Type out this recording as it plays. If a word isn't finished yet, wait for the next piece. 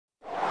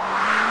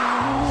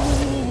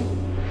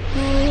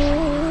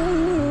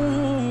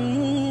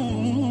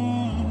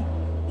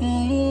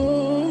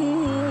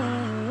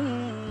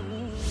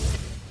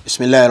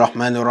بسم الله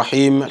الرحمن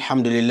الرحيم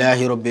الحمد لله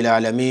رب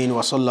العالمين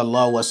وصلى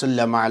الله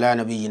وسلم على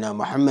نبينا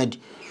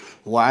محمد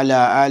وعلى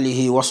آله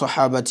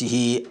وصحابته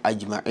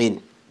أجمعين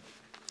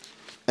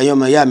أيوم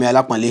أيامي على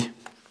قمالي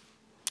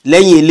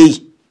لن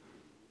يلي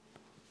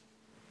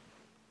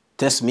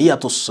تسمية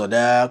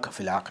الصداق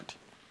في العقد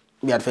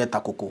بيعرف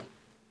يتاكوكو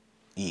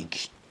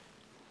يجي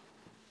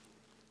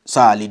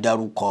سالي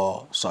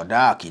داروكو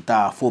صداق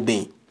تافو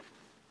بين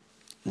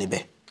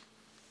نبه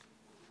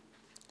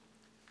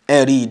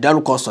ẹ̀rí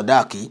ìdárúkọ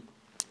sọ̀dáàkì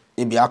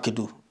níbi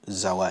akidu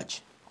zawaj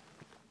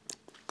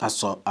ká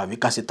sọ àbí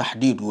ká ṣe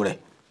tahdidu rẹ̀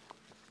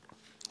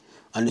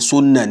àní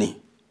sunna ni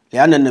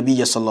li'anna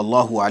nabiyya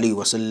sallallahu alayhi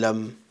wa sallam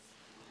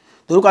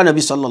torúkọ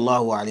nabi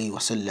sallallahu alayhi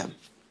wa sallam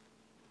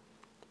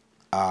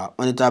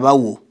wọ́n ní tá bá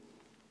wò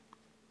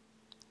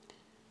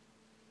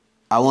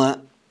àwọn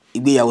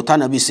ìgbéyàwó tá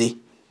nàbí ṣe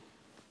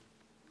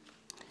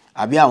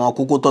àbí àwọn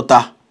kókó tọ́ta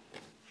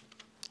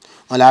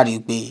wọ́n lárí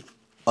pé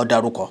ó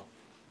dárúkọ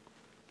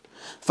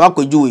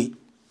fàkójúwe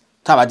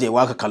tábàtì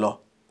ìwà kankan lọ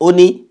ó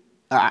ní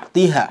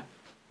àtíhà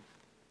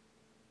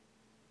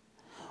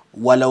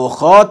walaw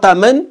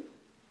khataman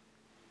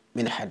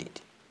min hadid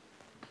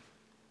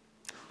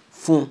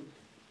fún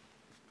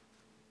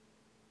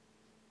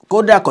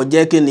kódà kó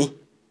jẹ́ kíni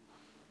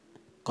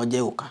kó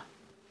jẹ́ òkà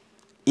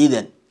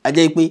idan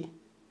ajẹ́ pé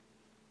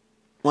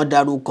wọ́n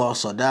dárúkọ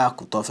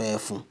sọ̀dáàkù tó fẹ́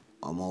fún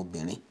ọmọ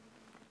obìnrin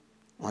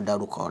wọ́n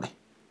dárúkọ rẹ̀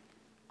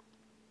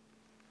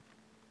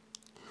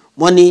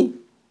wọ́n ní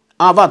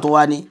àwọn àfáà tó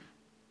wá ní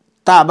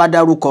tá a bá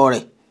dárúkọ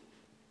rẹ̀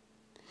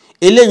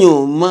eléyìí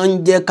máa ń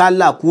jẹ́ ká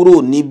là kúrò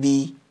níbi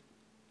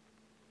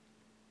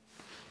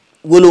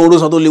gbólóhùn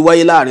orúsọ tó lè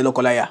wáyé láàrin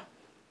lọ́kọláya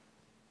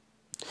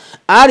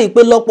a rí i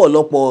pé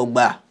lọ́pọ̀lọpọ̀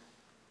ọgbà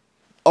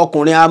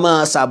ọkùnrin a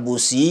máa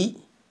ṣàbòsí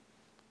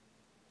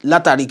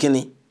látàrí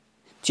kíni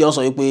tí ó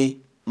sọ wípé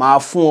máa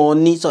fún ọ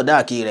ní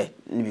sọ̀dáàkì rẹ̀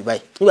níbi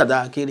báyìí nígbà tá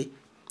a kéré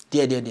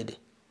díẹ̀díẹ̀díẹ̀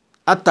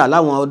àtà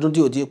láwọn ọdún tí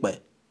ò tí ì pẹ́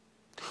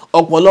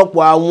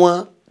ọ̀pọ̀lọpọ̀ àwọn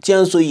tí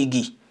ń so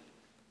yìgì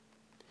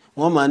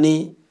wọ́n máa ní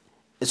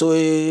èso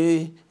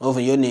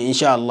òfin yóò ní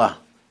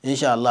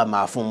inshallah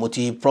máa fún mo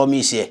ti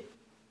promise ẹ̀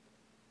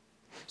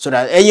so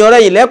that ẹ̀yin ọ̀rẹ́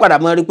yìí lẹ́ẹ̀padà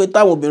máa rí pé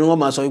táwọn obìnrin wọn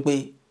máa sọ wípé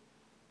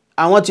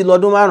àwọn ti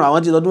lọ́dún 5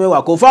 àwọn ti lọ́dún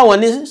 10 kò fáwọn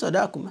ní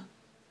sọ̀dáàkù mọ́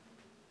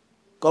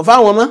kò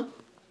fáwọn mọ́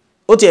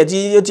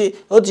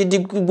ó ti di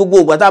gbogbo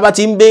ìgbà tá a bá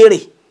ti ń béèrè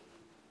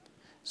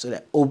so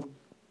that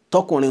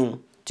tọkùnrin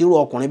tírú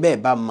ọkùnrin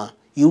bẹ́ẹ̀ bá mọ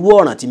irú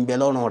ọ̀ràn tí ń bẹ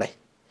lọ́rùn rẹ̀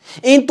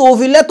in tó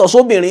fi lẹ́tọ̀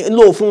sóbìnrin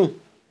ló fún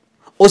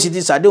ó sì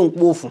ti sàdéhùn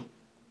pò fún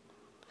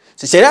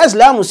ṣẹ̀ríà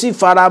ìsìláàmù sì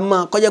fara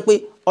mọ́ kó jẹ́ pé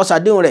ó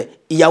sàdéhùn rẹ̀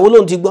ìyàwó ló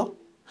ń ti gbọ́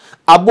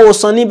àbó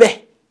san níbẹ̀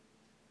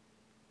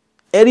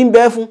ẹ̀rí ń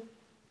bẹ fún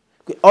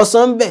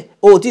ọ̀sán ń bẹ̀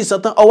o ò tí ì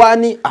san tán ọwá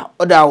ní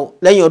ọ̀dà o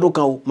lẹ́yìn ọdún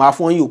kan o máa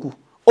fún ọ yòókù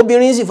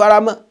obìnrin sì fara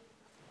mọ́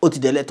ó ti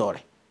dẹ́lẹ́tọ̀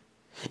rẹ̀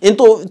in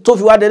tó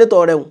fi wá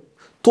dẹ́lẹ́tọ̀ rẹ̀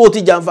tó ti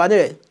jàǹfààní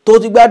rẹ̀ tó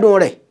ti gbádùn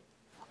rẹ̀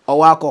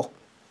ọwọ́ akọ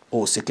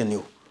ò sí kíni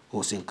o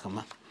ò sí nǹkan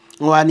mọ́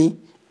wọn wá ní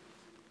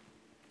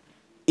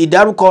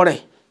ìdárúkọ rẹ̀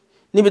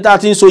níbi tá a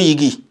ti ń so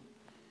yìgì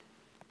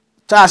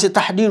tá a ṣe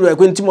tahdiru ẹ̀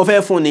pé tí mo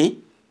fẹ́ fún ní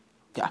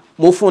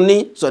mo fún ní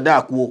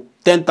sọ̀dáàkù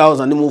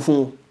 10,000 ni mo fún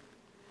o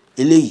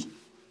eléyìí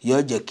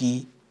yóò jẹ́ kí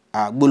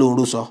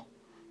gbólóhùn sọ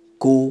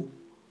kó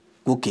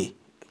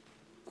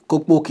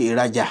pòkè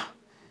ìrajà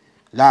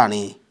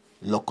láàrin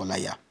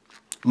lọ́kọláya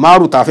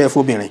márùn tá a fẹ́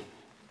fún obìnrin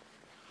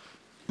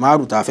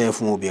márùn tá a fẹ́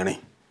fún obìnrin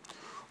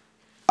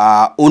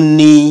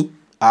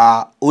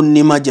ó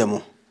ní májẹ̀mú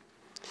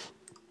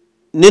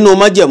nínú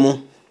májẹ̀mú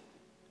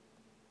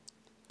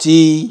tí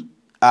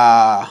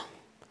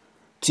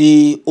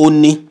ó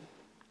ní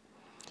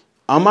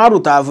àwọn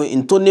márùn tá a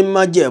fún tó ní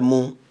májẹ̀mú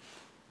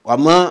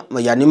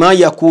yàní má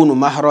yakunu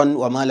mahran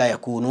wà má la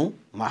yakunu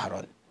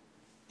mahran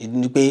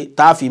ní pé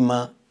tá a fi mọ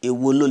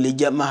èwo ló lè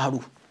jẹ́ maharu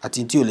àti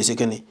tí ò lè ṣe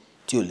kíni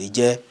tí ò lè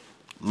jẹ́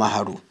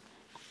maharu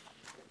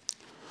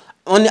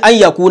wọ́n ní an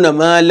yakuna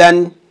malan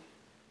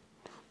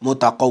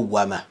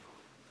mutaqawwama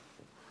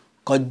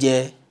kó jẹ́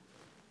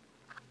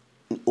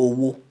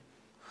owó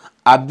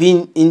àbí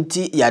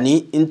ntí yàní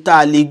ntá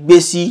lè gbé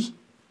sí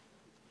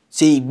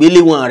ṣe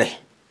ìgbéléwọ̀n rẹ̀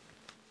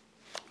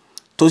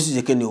tó sì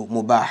ṣe kíni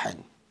mubahan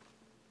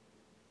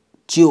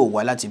tí ò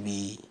wá láti bí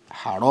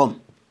haram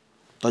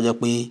tó jẹ́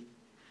pé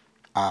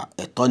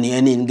ẹ̀tọ́ ni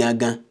ẹni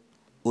gangan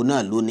òun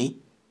náà ló ní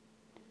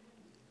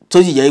tó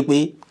sì jẹ́ pé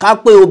ká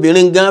pé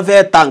obìnrin gan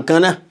fẹ́ ta nǹkan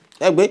náà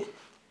ẹ pé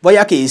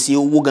bóyá kìí ṣe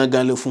owó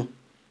gangan ló fún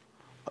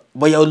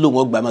bóyá ó lóun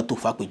ọgbà mọ́tò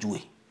fàpèjúwe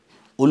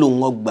olóhùn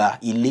wọn gba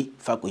ilé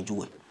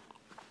fàpèjúwe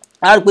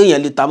a rí pé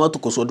èèyàn lè ta mọ́tò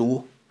kò sódowó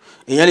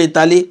èèyàn lè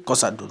ta lé kò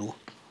sàdòdò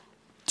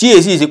tí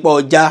èsì ìsìpọ̀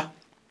ọjà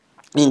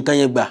nǹkan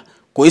yẹn gbà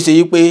kò ṣe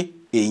yí pé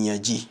èèyàn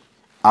jí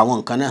àwọn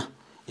nǹkan náà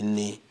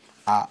ní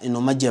inú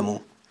májẹ̀mú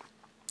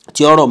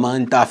tí ọ̀rọ̀ máa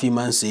ń tá a fi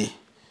máa ń ṣe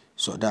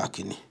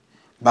sọ̀dáàkì ni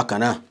bákan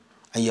náà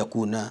an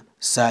yakuna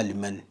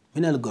saliman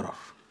minal gharar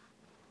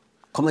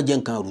kó má jẹ́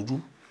nǹkan rújú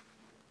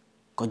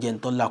kó jẹ́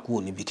ntọ́lá kúrò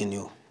níbi kíni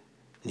o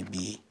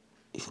níbi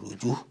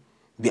ìrújú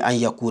bí an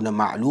yakuna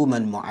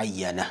ma'luman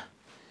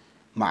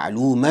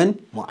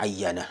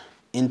mu'ayyana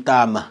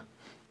intaama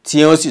tí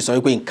wọ́n sì sọ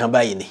pé nǹkan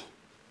báyìí ni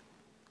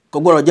kò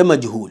gbọ́dọ̀ jẹ́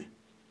majhul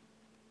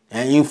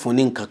ń fún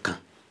ní nǹkan kan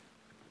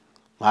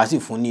màá sì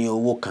fún ní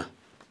owó kan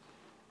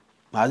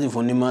màá sì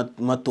fún ní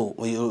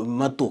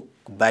mọ́tò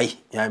báyìí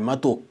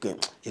mọ́tò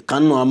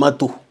ìkànnù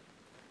mọ́tò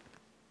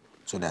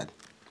so that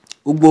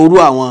gbogbo orú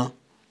àwọn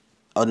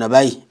ọ̀nà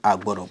báyìí a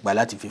gbọ́dọ̀ gbà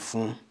láti fi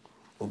fún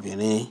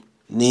obìnrin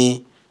ní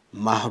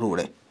mahru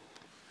rẹ̀.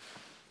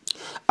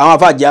 àwọn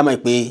afáàjì àmọ́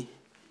pé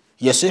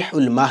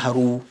yasihul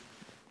mahru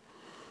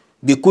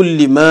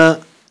bikulli ma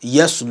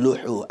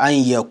yasluhu an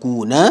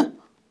yakuna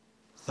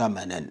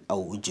thamanan aw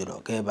ujra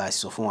kẹ́ bá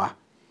sọ fún wa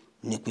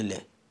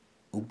nípìnlẹ̀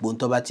gbogbo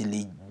tó bá ti lè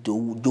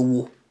jówó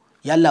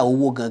yálà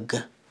owó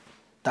gangan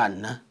tà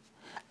ná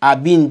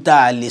àbí ń tà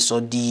lè sọ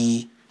di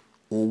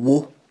owó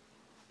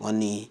wọn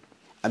ni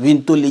àbí ń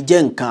tó lè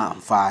jẹ́ nǹkan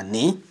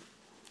àǹfààní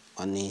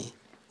wọn ni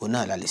òun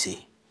náà la lè ṣe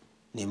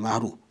ní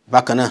mahru.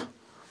 bákan náà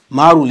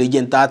mahru lè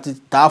jẹ́ ń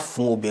tá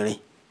fún obìnrin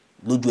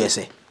lójú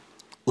ẹsẹ̀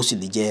ó sì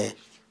lè jẹ́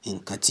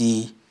nǹkan tí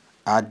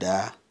a dá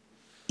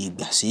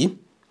ìgbà sí.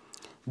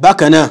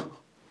 bákan náà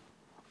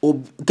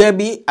gẹ́gẹ́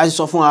bí a ti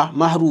sọ fún wa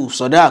mahru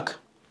sodak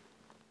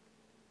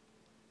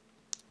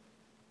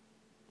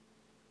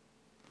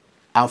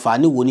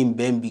àǹfààní wo ni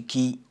bẹ́ẹ̀ ń bi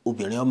kí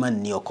obìnrin ọmọ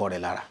ní ọkọ rẹ̀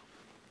lára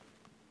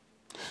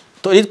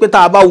torí pé tá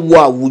a bá wo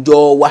àwùjọ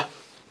wa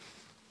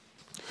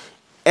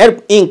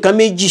nǹkan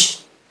méjì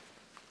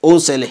ó ń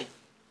ṣẹlẹ̀.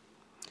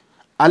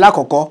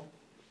 alákọ̀ọ́kọ́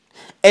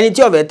ẹni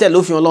tí ó fẹ́ tẹ̀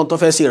lófin Ọlọ́run tó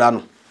fẹ́ sí ìranù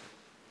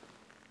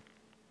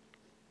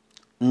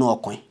nú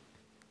ọkùnrin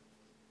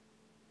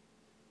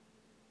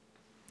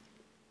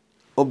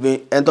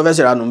ẹni tó fẹ́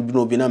sí ìranù bínú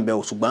obìnrin náà bẹ̀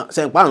ò ṣùgbọ́n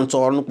sẹ́yìn pa ń sọ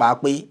nípa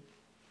pé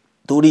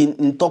torí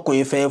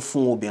ntọ́kùnrin fẹ́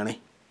fún obìnrin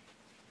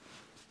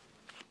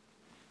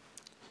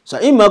sọ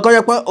ìmọ̀ kọ́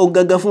yẹ pé òun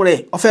gangan fún rẹ̀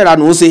ó fẹ́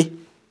ranù ó ṣe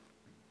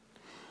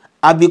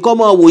àbí kọ́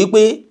mọ̀ wò yí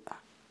pé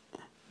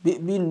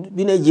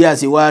bí Nàìjíríà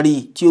ṣe wá rí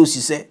tí ó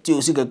ṣiṣẹ́ tí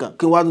ó sì kankan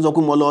kí wọ́n á tún sọ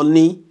pé mo lọ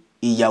ní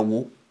ìyàwó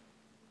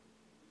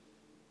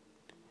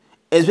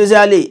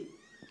especially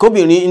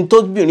kóbìnrin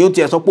tóbìnrin ó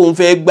tiẹ̀ sọ pé òun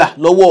fẹ́ gbà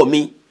lọ́wọ́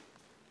mi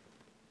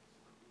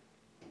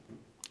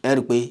ẹ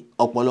rí i pé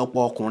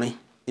ọ̀pọ̀lọpọ̀ ọkùnrin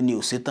ni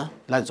ò ṣetán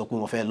láti sọ pé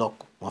mo fẹ́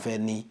lọ́kọ mo fẹ́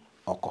ní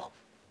ọkọ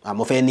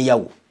àmọ́ fẹ́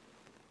níyàwó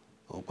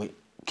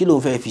kí ló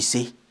ń fẹ́ fi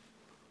ṣe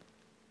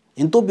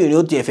ntóbìnrin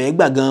ó tiẹ̀ fẹ́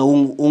gbà gan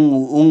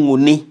ohun ò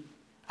ní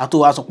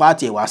àtúwà sọ pé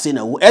àti ẹ̀wà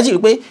sínàwó ẹ sì rí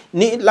i pé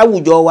ní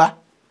láwùjọ wa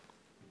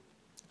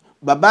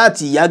bàbá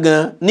àti ìyá gan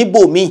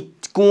níbòmíì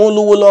kí wọ́n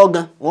lówó lọ́wọ́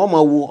gan wọ́n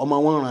máa wo ọmọ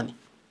wọn ràn ni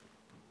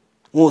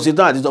wọn ò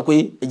ṣetán àti sọ pé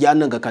ẹjẹ́ á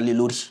náà kankan lé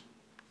lórí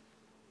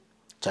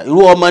irú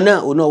ọmọ náà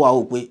òun náà wà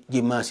ó pé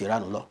jẹ́ máa ṣe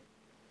ránù lọ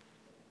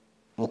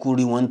wọn kú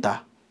rí wọn ń ta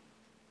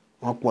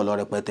wọn pọ̀ lọ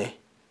rẹpẹtẹ.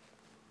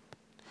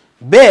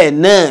 bẹ́ẹ̀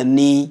náà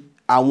ni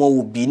àwọn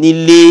òbí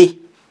nílé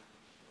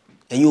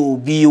ẹ̀yin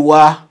òbí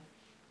wa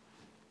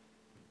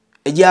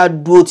ẹ jẹ́ á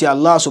dúró ti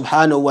Allah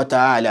subhanahu wa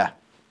ta'ala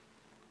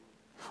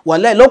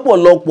wàláhì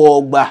lọ́pọ̀lọpọ̀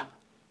ọgbà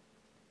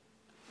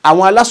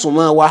àwọn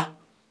alásùnmọ́ wa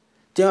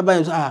tí wọ́n bá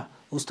yẹn sọ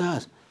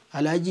ustaz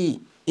alhaji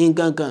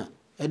nkankan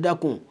ẹ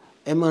dákun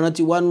ẹ máa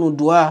rántí wá nù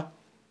dùá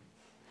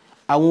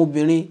àwọn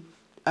obìnrin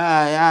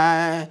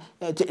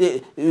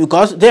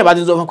because tẹ́yẹ̀ bá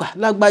ti sọ fún wa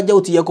lágbájá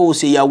ó ti yẹ kó o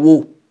ṣèyàwó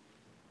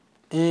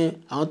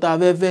àwọn tá a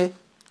fẹ́ fẹ́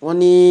wọ́n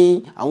ní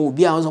àwọn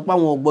òbí àwọn sọ pé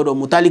àwọn gbọ́dọ̀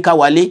mú tálíkà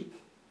wálé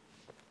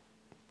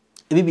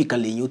bíbí kan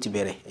lèyìn ó ti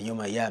bẹ̀rẹ̀ ẹ̀yin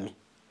ọmọ ìyá mi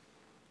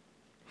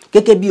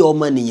gẹ́gẹ́ bí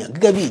ọmọnìyàn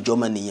gẹ́gẹ́ bí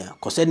ìjọmọnìyàn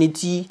kò sẹ́ni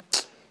tí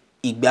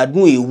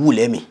ìgbádùn èwù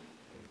lẹ́mì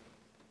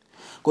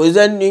kò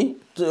sẹ́ni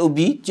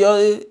òbí tí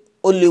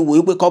ó lè wò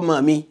wípé kọ́mọ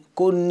mi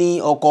kó ní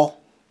ọkọ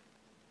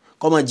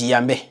kọ́mọ jìyà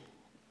ń bẹ̀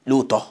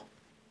lóòótọ́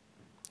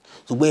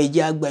ṣùgbọ́n ẹ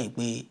jẹ́ àgbà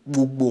pé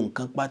gbogbo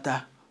nǹkan pátá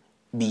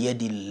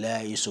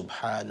biyadillahi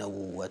subhanahu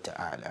wa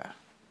ta'ala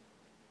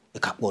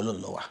ìkápọ̀ Ọlọ́run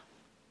ló wà.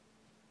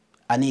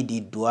 a ní ìdí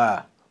dùá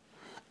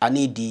a ní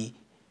ìdí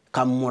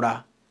ká múra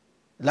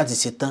láti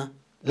ṣetán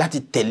láti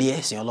tẹ̀lé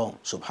ẹ̀sìn Ọlọ́run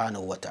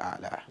subhanahu wa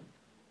ta'ala.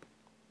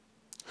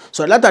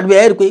 sọ̀rọ̀ látàrí bí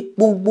ẹ rí i pé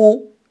gbogbo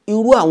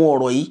irú àwọn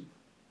ọ̀rọ̀ yìí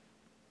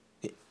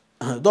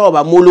tọ́wọ́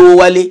bá mólówó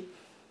wálé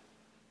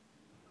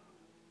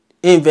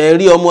ìfẹ́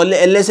rí ọmọ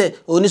ẹlẹ́sẹ̀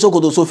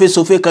oníṣòkòtò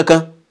sofé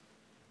kankan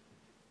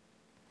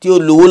tí ó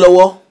lówó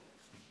lọ́wọ́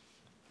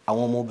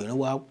àwọn ọmọbìnrin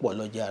wa pọ̀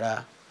lọ́jà ara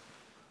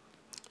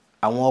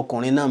àwọn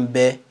ọkùnrin náà ń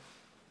bẹ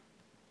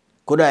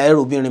kódà ẹrù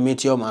obìnrin mi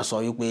tí ó máa sọ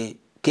wípé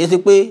kìí ṣe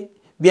pé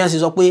bí wọ́n ṣe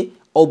sọ pé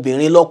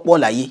obìnrin lọ́pọ̀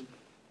láyé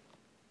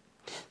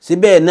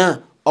síbẹ̀ náà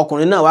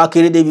ọkùnrin náà wá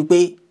kéré débi pé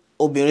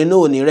obìnrin náà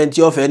ò ní rẹ́ni tí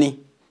ó fẹ́ ni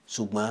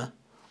ṣùgbọ́n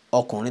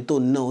ọkùnrin tó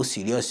náà ó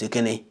serious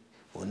kínní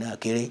òun náà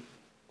kéré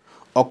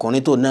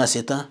ọkùnrin tó náà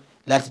ṣetán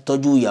láti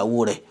tọ́jú ìyàwó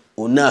rẹ̀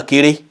òun náà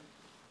kéré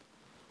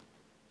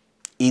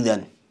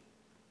idan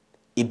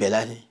ibẹ̀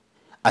láti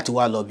àti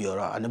wá lọ bí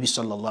ọ̀rọ̀ anabi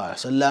sallallahu alaihi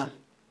wasallam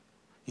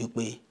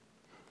wípé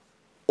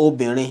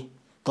obìnrin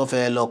tó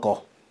fẹ́ lọ́kọ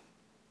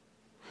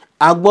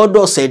a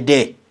gbọ́dọ̀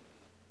ṣẹ̀dẹ̀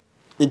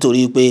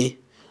nítorí pé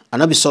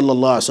anabi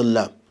sallallahu alaihi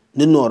wasallam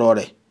nínú ọ̀rọ̀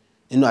rẹ̀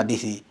nínú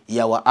àdìsí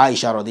ìyàwó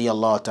Aisha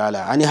radiyallahu ta'ala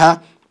anha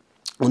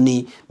ní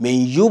min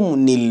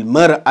yumnil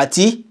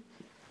mar'ati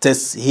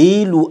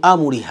tashilu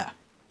amriha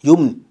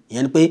yumni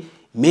ìyẹn ni pé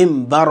min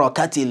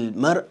barakatil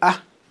mar'a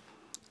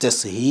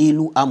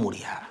tashilu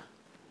amriha.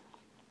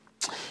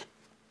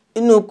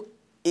 inú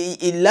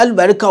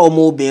ìlàlùbáríkà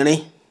ọmọ obìnrin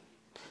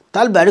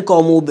tálùbáríkà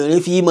ọmọ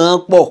obìnrin fi máa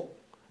ń pọ̀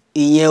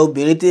ìyẹn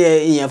obìnrin tí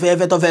ìyẹn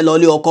fẹ́ tó fẹ́ lọ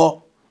ilé ọkọ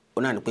ó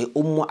náà ni pé ó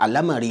mú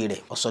àlámọ̀rí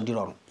rẹ̀ ó sọ di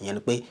rọrùn ìyẹn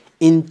ni pé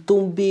n tó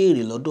ń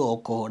béèrè lọ́dọ̀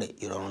ọkọ rẹ̀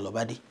ìrọ̀rùn ló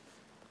bá dé.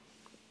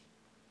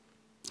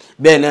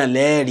 bẹ́ẹ̀ náà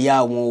lẹ́ẹ̀rí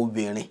àwọn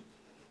obìnrin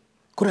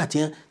kódà tí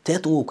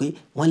tẹ́tù wò pé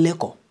wọ́n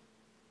lẹ́kọ̀ọ́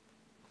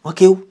wọ́n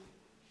kéwú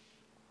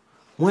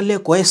wọ́n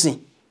lẹ́kọ̀ọ́ ẹ̀sìn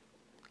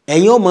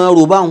ẹ̀yin ó máa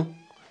rò báwọn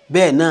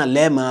bẹ́ẹ̀ náà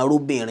lẹ́ẹ̀ máa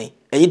róbìnrin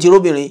ẹ̀yin ti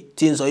róbìnrin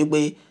tí ń sọ wípé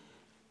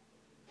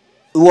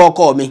ìwọ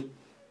ọkọ mi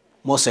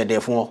mo ṣẹ̀dẹ̀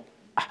fún ọ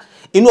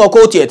inú ọkọ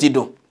ó tiẹ̀ ti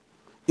dùn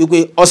wípé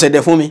ọ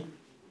ṣẹ̀dẹ̀ fún mi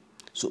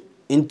so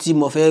n tí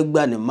mo fẹ́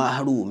gbà ní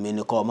máàrú mi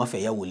ni kọ́ ọ má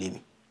fẹ́ yàwó lé mi.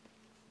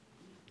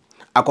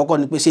 àkọ́kọ́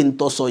ni pé ṣé ń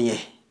tọ́ sọ yẹn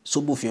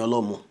sóbòfin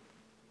ọlọ́mu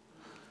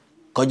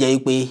kọjá yìí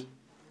pé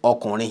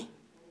ọkùnrin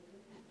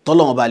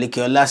tọ́lọ́wọ́n bá lè kí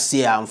ọlá ṣe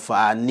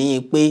àǹfààní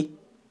pé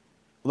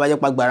ó bá jẹ́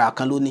pàgbára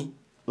kan lónìí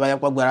ó bá jẹ́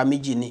pàgbára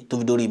méjì ní tó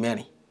fi dórí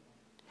mẹ́rin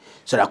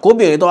sọ̀rọ̀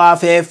kóbìnrin tó wá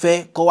fẹ́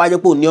kọ́ wá jẹ́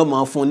pé òní ọmọ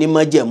fún ní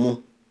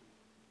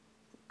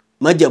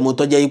májẹ̀mú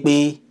tó jẹ́ pé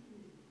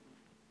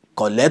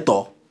kò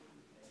lẹ́tọ̀ọ́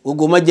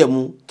gbogbo májẹ̀mú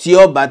tí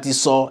ó bá ti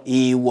sọ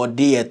èèwọ̀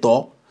dé ẹ̀tọ́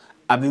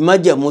àbí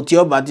májẹ̀mú tí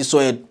ó bá ti sọ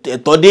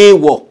ẹ̀tọ́ dé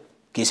èèwọ̀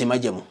kì í ṣe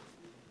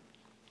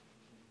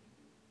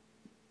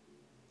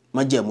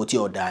májẹ̀mú tí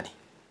ó dáa ni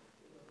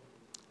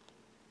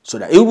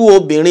sọ̀rọ̀ irú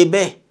obìnrin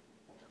bẹ́ẹ̀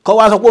kọ́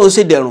wá sọ pé òun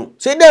ṣe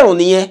dẹ̀rùn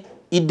nìyẹn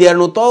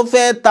ìdẹ̀rùn tó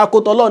fẹ́ tako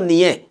tọ́lọ́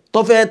nìyẹn tó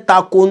fẹ́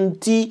tako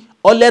tí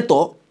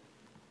ọlẹ́tọ̀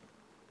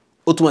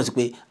ó túmọ̀ sí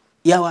pé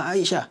ìyàwó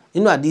Aisha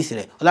nínú àdìsí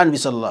rẹ̀ ọlánàbí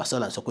sallallahu alaihi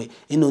wasallam sọ pé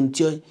inú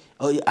tí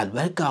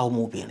àlùbáríkà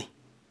ọmọbìnrin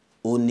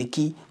ò ní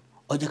kí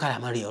ọjọ́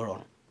kálámárì ọ̀rọ̀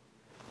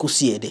kó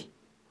sí ẹ̀dẹ̀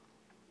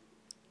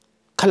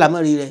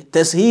kálámárì rẹ̀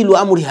tashilu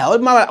amriha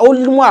ó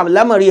mú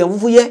àlámárì ẹ̀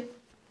fúfú yẹ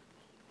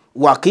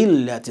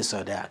waqillati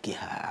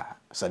sadaqiha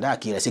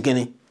rẹ̀ sí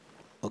kínní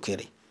ó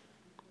kéré.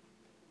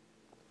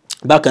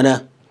 bákan náà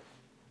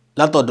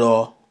látọ̀dọ̀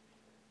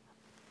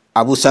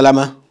Abu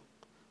Salama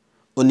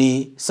ó ní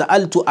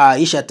sa'altu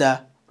Aishata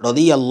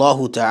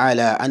radiyallahu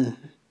ta'ala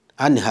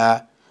anha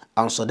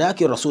an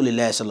sadaqi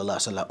rasulillahi sallallahu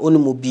alaihi wasallam ó ní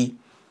mo bi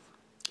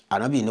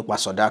Ànábì nípa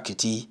sadaqi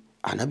tí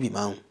Ànábì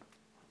máa ń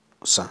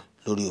san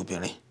lórí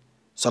obìnrin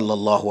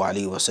sallallahu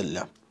alaihi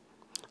wasallam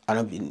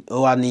Ànábì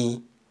ó wá ní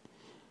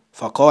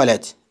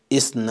faqalat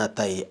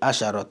isnatay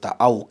asharata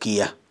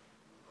awqiya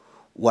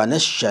wa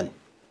nashan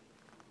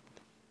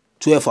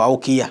 12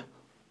 awqiya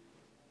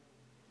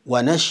wa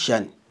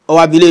nashan ó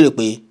wá bi léèrè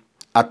pé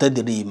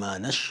atadri ma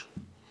nash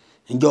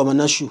ǹjẹ́ ọmọ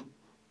nashu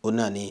ó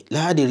náà ní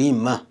láàdìrí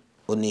mà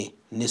ó ní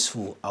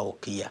nisfu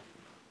awqiya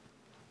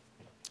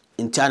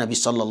ntí Ànábì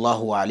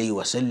sallallahu alayhi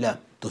wa sallam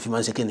tó fi máa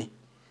ń ṣe kíni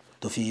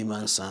tó fi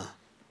máa ń san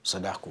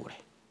sàdáàkù rẹ̀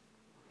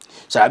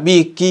sàbí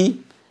kí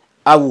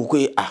awù pé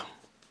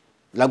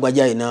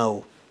lágbájá iná o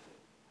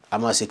a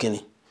máa ṣe kíni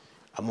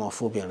a máa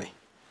fóbìnrin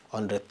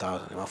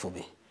 100,000 máa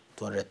fóbìnrin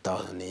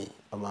 200,000 ní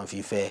ọmọ fi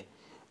fẹ́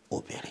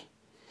obìnrin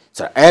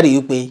ẹ̀rí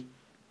wípé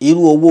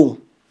irú owó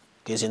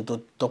kìí ṣe tó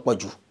tọ́pọ̀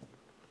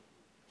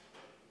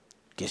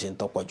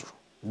jù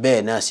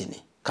bẹ́ẹ̀ náà sì ni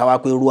káwá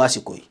pé irú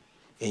àsìkò yìí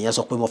èèyàn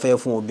sọ pé mo fẹ́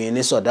fún obìnrin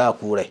ní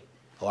sọ̀dáàkù rẹ̀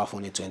ó wá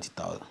fún ní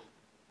 20,000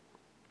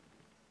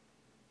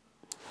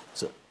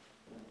 so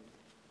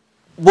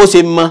bó ṣe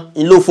mọ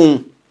ń lò fún un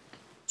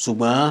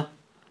ṣùgbọ́n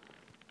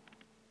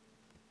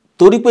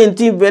torí pé n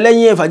tí ń bẹ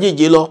lẹ́yìn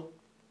ẹ̀fàjèjì lọ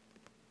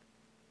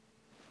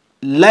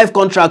life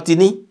contract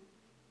ní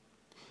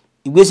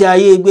ìgbésí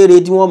ayé gbére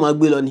tí wọ́n máa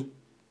gbé lọ ni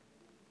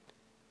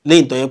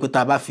lẹ́yìn tó yẹ pé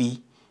tá a bá fi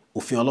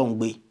òfin Ọlọ́run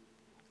gbé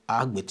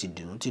àgbè ti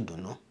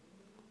dùnú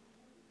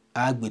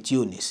àgbè tí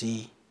ò ní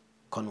sí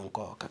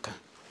kọ́nùkọ́ kankan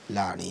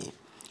láàrin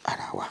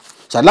ara wa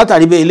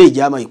ṣàlátàrí bẹ́ẹ̀ ilé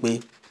ìjà máa ń pé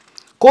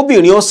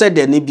kóbìnrin ó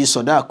ṣẹ̀dẹ̀ níbi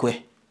sọ̀dáàkù ẹ̀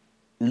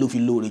ló fi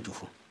lóore jù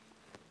fún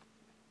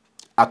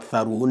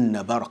aktharuhunna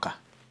baraka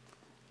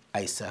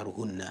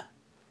aisaruhunna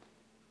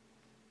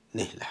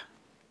nihla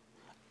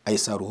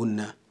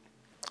aisaruhunna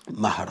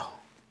mahra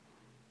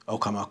aw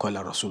kama qala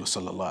Rasul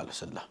sallallahu alaihi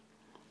wasallam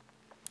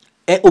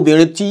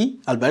obìnrin tí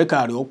àlùbáríkà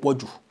rẹ̀ ó pọ̀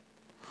jù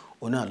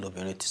ó náà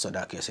lóbìnrin tí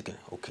sọ̀dáàkù ẹ̀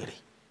sẹ́kẹ̀rẹ̀ ó kéré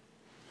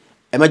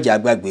ẹ má jẹ́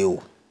àgbàgbé o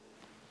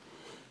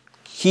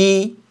kí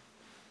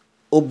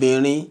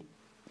obìnrin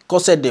kó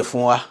ṣẹ̀dẹ̀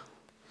fún wa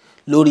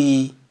lórí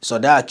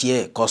sọ̀dáàkì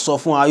ẹ̀ kó sọ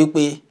fún wa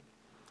wípé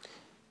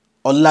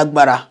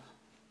ọlágbára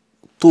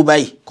tó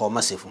báyìí kó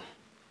má ṣe fún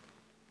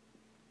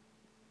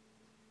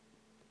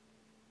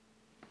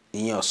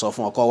ìyẹn ó sọ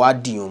fún ọkọ wa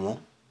dìyàn mú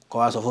kó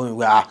wá sọ fún mi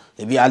pé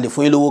ẹbí a lè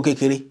fún yín lówó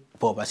kékeré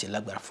bọ́ ọ bá ṣe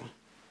lágbára fún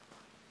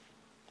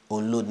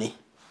òun ló ní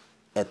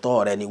ẹ̀tọ́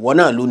rẹ̀ ni wọ́n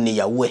náà ló ní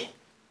ìyàwó ẹ̀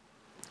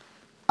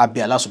abi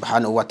Allah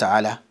subhanahu wa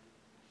ta'ala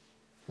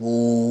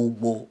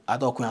gbogbo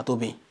atọ́kùnrin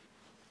àtóbìn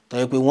tó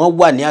yẹ pé wọ́n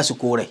wà ní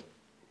àsìkò rẹ̀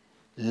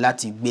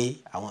láti gbé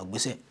àwọn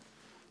ìgbésẹ̀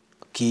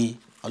kí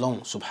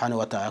Ọlọ́run subhanahu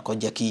wa ta'ala kó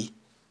jẹ́ kí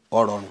ó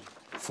rọrùn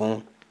fún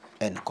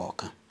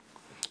ẹnìkọ̀ọ̀kan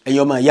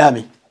ẹ̀yin ọmọ ìyá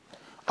mi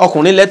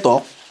ọkùnrin lẹ́tọ̀ọ́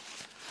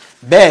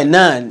bẹ́ẹ̀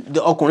náà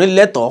ọkùnrin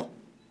lẹ́tọ̀ọ́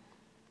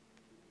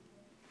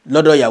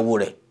lọ́dọ̀ ìyàwó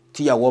rẹ̀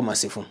tí ìyàwó máa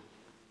ṣe fún.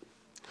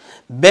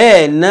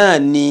 bẹ́ẹ̀ náà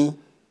ni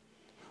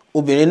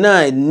obìnrin náà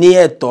ní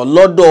ẹ̀tọ́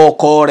lọ́dọ̀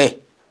ọkọ rẹ̀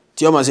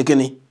tí ó máa ṣe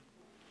kíni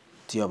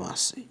tí ó máa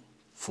ṣe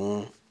fún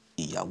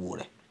ìyàwó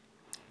rẹ̀.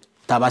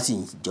 tá a bá sì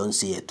jọ ń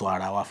ṣe ẹ̀tọ́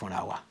ara wa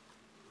fúnra wa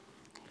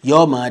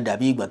yóò máa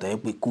dàbí ìgbà tó yẹ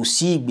pé kò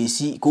sí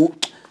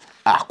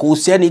kò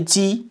sẹ́ni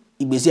tí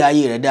ìgbésí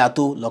ayé rẹ̀ dáa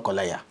tó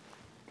lọ́kọláya.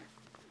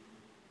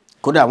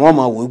 kódà wọ́n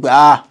máa wò wípé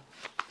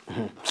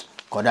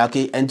kódà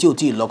kí ẹni tí ò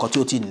tí ì lọ́kọ tí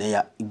ò tí ì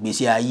níyà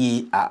ìgbésí ayé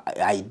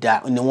àìdá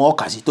ni wọ́n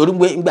kà sí torí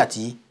pé nígbà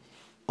tí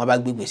wọ́n bá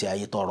gbé ìgbésí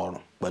ayé tó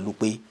rọrùn pẹ̀lú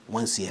pé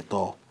wọ́n ń ṣe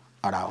ẹ̀tọ́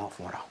ara wọn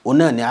fúnra. òun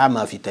náà ni a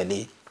máa fi tẹ̀lé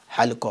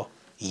halqa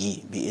yìí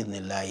bi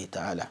idhnillahi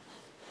ta'ala.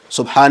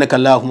 subhanaka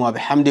allahumma wa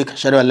bihamdik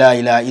ashhadu an la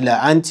ilaha illa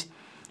ant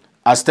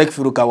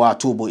astaghfiruka wa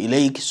atubu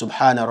ilayk.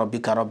 subhana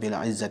rabbika rabbil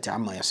izzati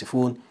amma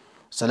yasifun.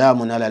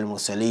 salamun ala al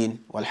mursalin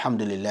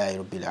walhamdulillahi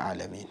rabbil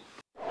alamin.